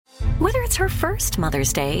Whether it's her first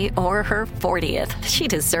Mother's Day or her 40th, she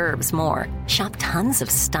deserves more. Shop tons of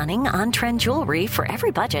stunning on-trend jewelry for every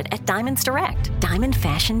budget at Diamonds Direct. Diamond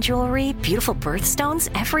fashion jewelry, beautiful birthstones,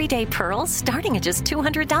 everyday pearls starting at just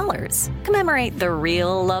 $200. Commemorate the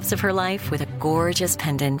real loves of her life with a gorgeous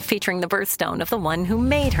pendant featuring the birthstone of the one who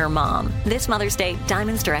made her mom. This Mother's Day,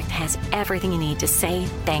 Diamonds Direct has everything you need to say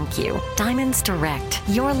thank you. Diamonds Direct.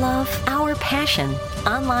 Your love, our passion.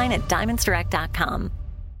 Online at diamondsdirect.com.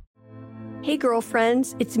 Hey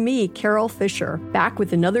girlfriends, it's me, Carol Fisher, back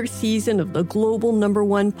with another season of the global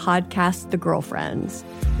 #1 podcast, The Girlfriends.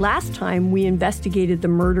 Last time, we investigated the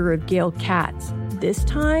murder of Gail Katz. This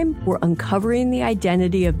time, we're uncovering the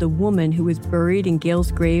identity of the woman who was buried in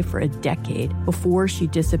Gail's grave for a decade before she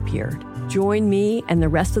disappeared. Join me and the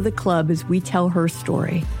rest of the club as we tell her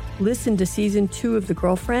story. Listen to Season 2 of The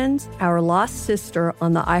Girlfriends, Our Lost Sister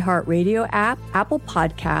on the iHeartRadio app, Apple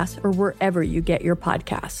Podcasts, or wherever you get your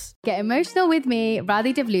podcasts. Get emotional with me,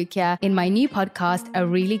 Radhi Devlukia, in my new podcast, A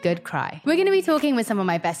Really Good Cry. We're going to be talking with some of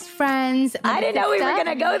my best friends. I didn't know we were going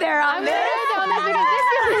to go there on this.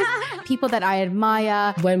 People that I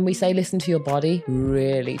admire. When we say listen to your body,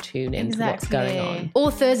 really tune into what's going on.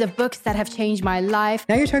 Authors of books that have changed my life.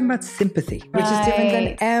 Now you're talking about sympathy, which is different than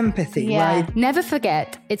empathy, right? Never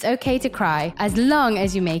forget, it's okay to cry as long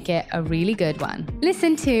as you make it a really good one.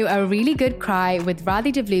 Listen to A Really Good Cry with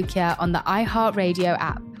Radhi Devlukia on the iHeartRadio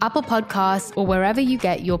app, Apple Podcasts, or wherever you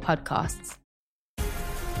get your podcasts.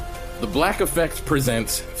 The Black Effect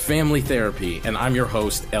presents Family Therapy, and I'm your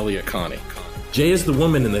host, Elliot Connie. Jay is the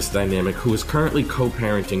woman in this dynamic who is currently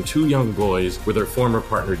co-parenting 2 young boys with her former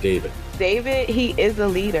partner, David. David, he is a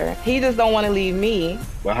leader. He just don't want to leave me.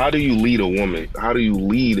 But how do you lead a woman? How do you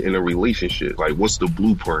lead in a relationship? Like, what's the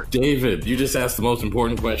blueprint? David, you just asked the most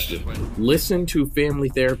important question. Listen to Family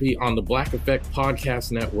Therapy on the Black Effect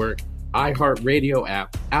Podcast Network, iHeartRadio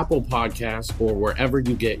app, Apple Podcasts, or wherever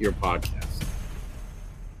you get your podcasts.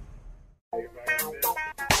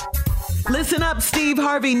 Listen up, Steve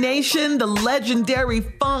Harvey Nation. The legendary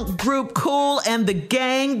funk group Kool and the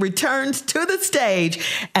Gang returns to the stage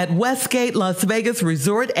at Westgate Las Vegas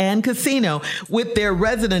Resort and Casino with their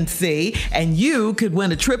residency, and you could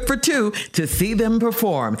win a trip for 2 to see them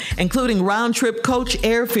perform, including round-trip coach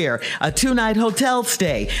airfare, a 2-night hotel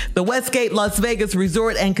stay. The Westgate Las Vegas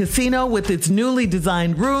Resort and Casino, with its newly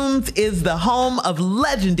designed rooms, is the home of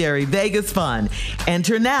legendary Vegas fun.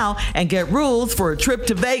 Enter now and get rules for a trip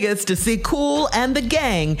to Vegas to see Kool and the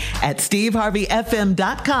Gang at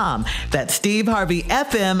steveharveyfm.com. That's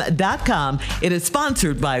steveharveyfm.com. It is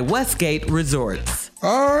sponsored by Westgate Resorts.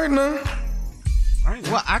 All right, now.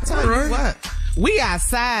 Well, I tell you what. We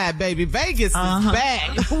outside, baby. Vegas is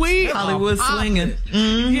back. We Hollywood swinging.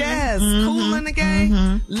 Mm-hmm. Yes. Kool and the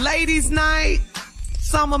Gang. Ladies' night.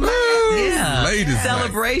 Summer madness. Yeah. Ladies'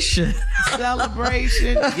 celebration.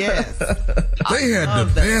 Celebration. Yes. They had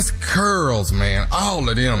the best curls, man. All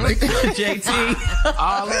of them. JT.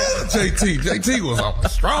 All of them. JT was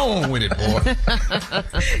strong with it, boy.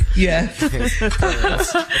 Yes.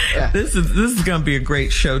 This is going to be a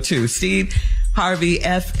great show, too.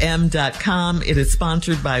 SteveHarveyFM.com. It is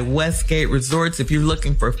sponsored by Westgate Resorts. If you're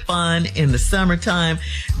looking for fun in the summertime,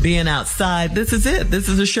 being outside, this is it. This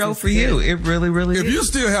is a show for you. It really, really is. If you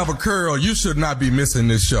still have a curl, you should not be missing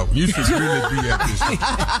this show. You should really be at this show.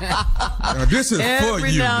 Now, this is Every for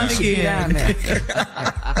you. now and again.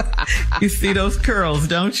 You see those curls,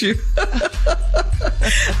 don't you?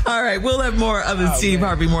 All right, we'll have more of the Steve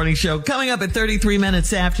Harvey Morning Show coming up at 33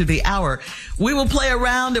 minutes after the hour. We will play a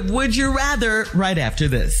round of Would You Rather right after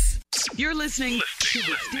this. You're listening to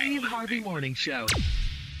the Steve Harvey Morning Show.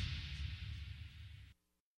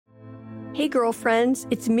 Hey girlfriends,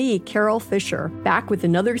 it's me, Carol Fisher, back with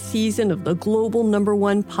another season of the global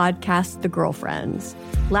 #1 podcast, The Girlfriends.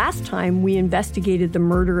 Last time, we investigated the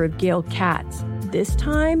murder of Gail Katz. This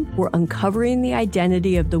time, we're uncovering the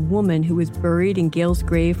identity of the woman who was buried in Gail's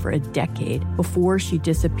grave for a decade before she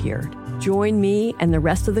disappeared. Join me and the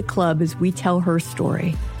rest of the club as we tell her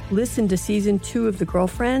story. Listen to Season 2 of The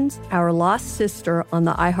Girlfriends, Our Lost Sister on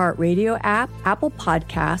the iHeartRadio app, Apple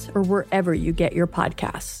Podcasts, or wherever you get your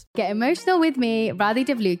podcasts. Get emotional with me, Radhi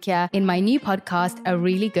Devlukia, in my new podcast, A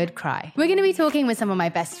Really Good Cry. We're going to be talking with some of my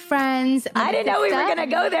best friends. I didn't know we were going to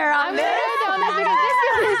go there on this.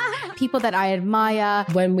 People that I admire.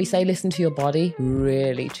 When we say listen to your body,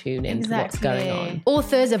 really tune into what's going on.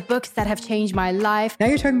 Authors of books that have changed my life. Now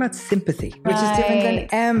you're talking about sympathy, which is different than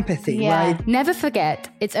empathy, right? Never forget,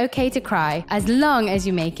 it's okay to cry as long as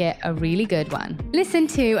you make it a really good one. Listen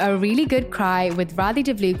to A Really Good Cry with Radhi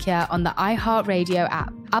Devlukia on the iHeartRadio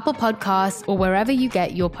app, Apple Podcasts, or wherever you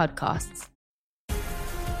get your podcasts.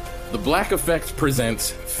 The Black Effect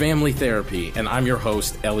presents Family Therapy, and I'm your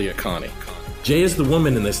host, Elliot Connie. Jay is the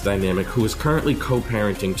woman in this dynamic who is currently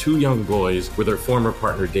co-parenting 2 young boys with her former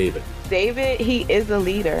partner, David. David, he is a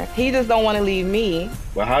leader. He just don't want to leave me.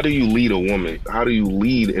 But how do you lead a woman? How do you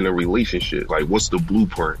lead in a relationship? Like, what's the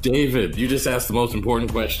blueprint? David, you just asked the most important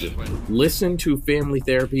question. Listen to Family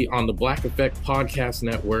Therapy on the Black Effect Podcast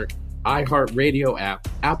Network, iHeartRadio app,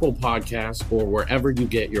 Apple Podcasts, or wherever you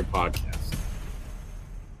get your podcasts.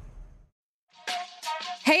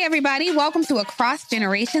 Hey, everybody. Welcome to Across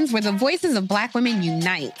Generations, where the voices of Black women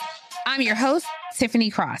unite. I'm your host, Tiffany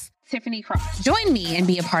Cross. Join me and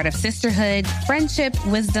be a part of sisterhood, friendship,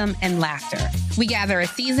 wisdom, and laughter. We gather a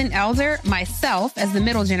seasoned elder, myself as the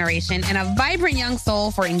middle generation, and a vibrant young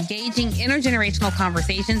soul for engaging intergenerational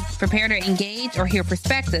conversations. Prepare to engage or hear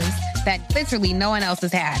perspectives that literally no one else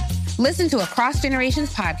has had. Listen to Across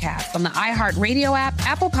Generations podcast on the iHeartRadio app,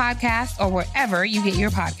 Apple Podcasts, or wherever you get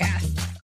your podcasts.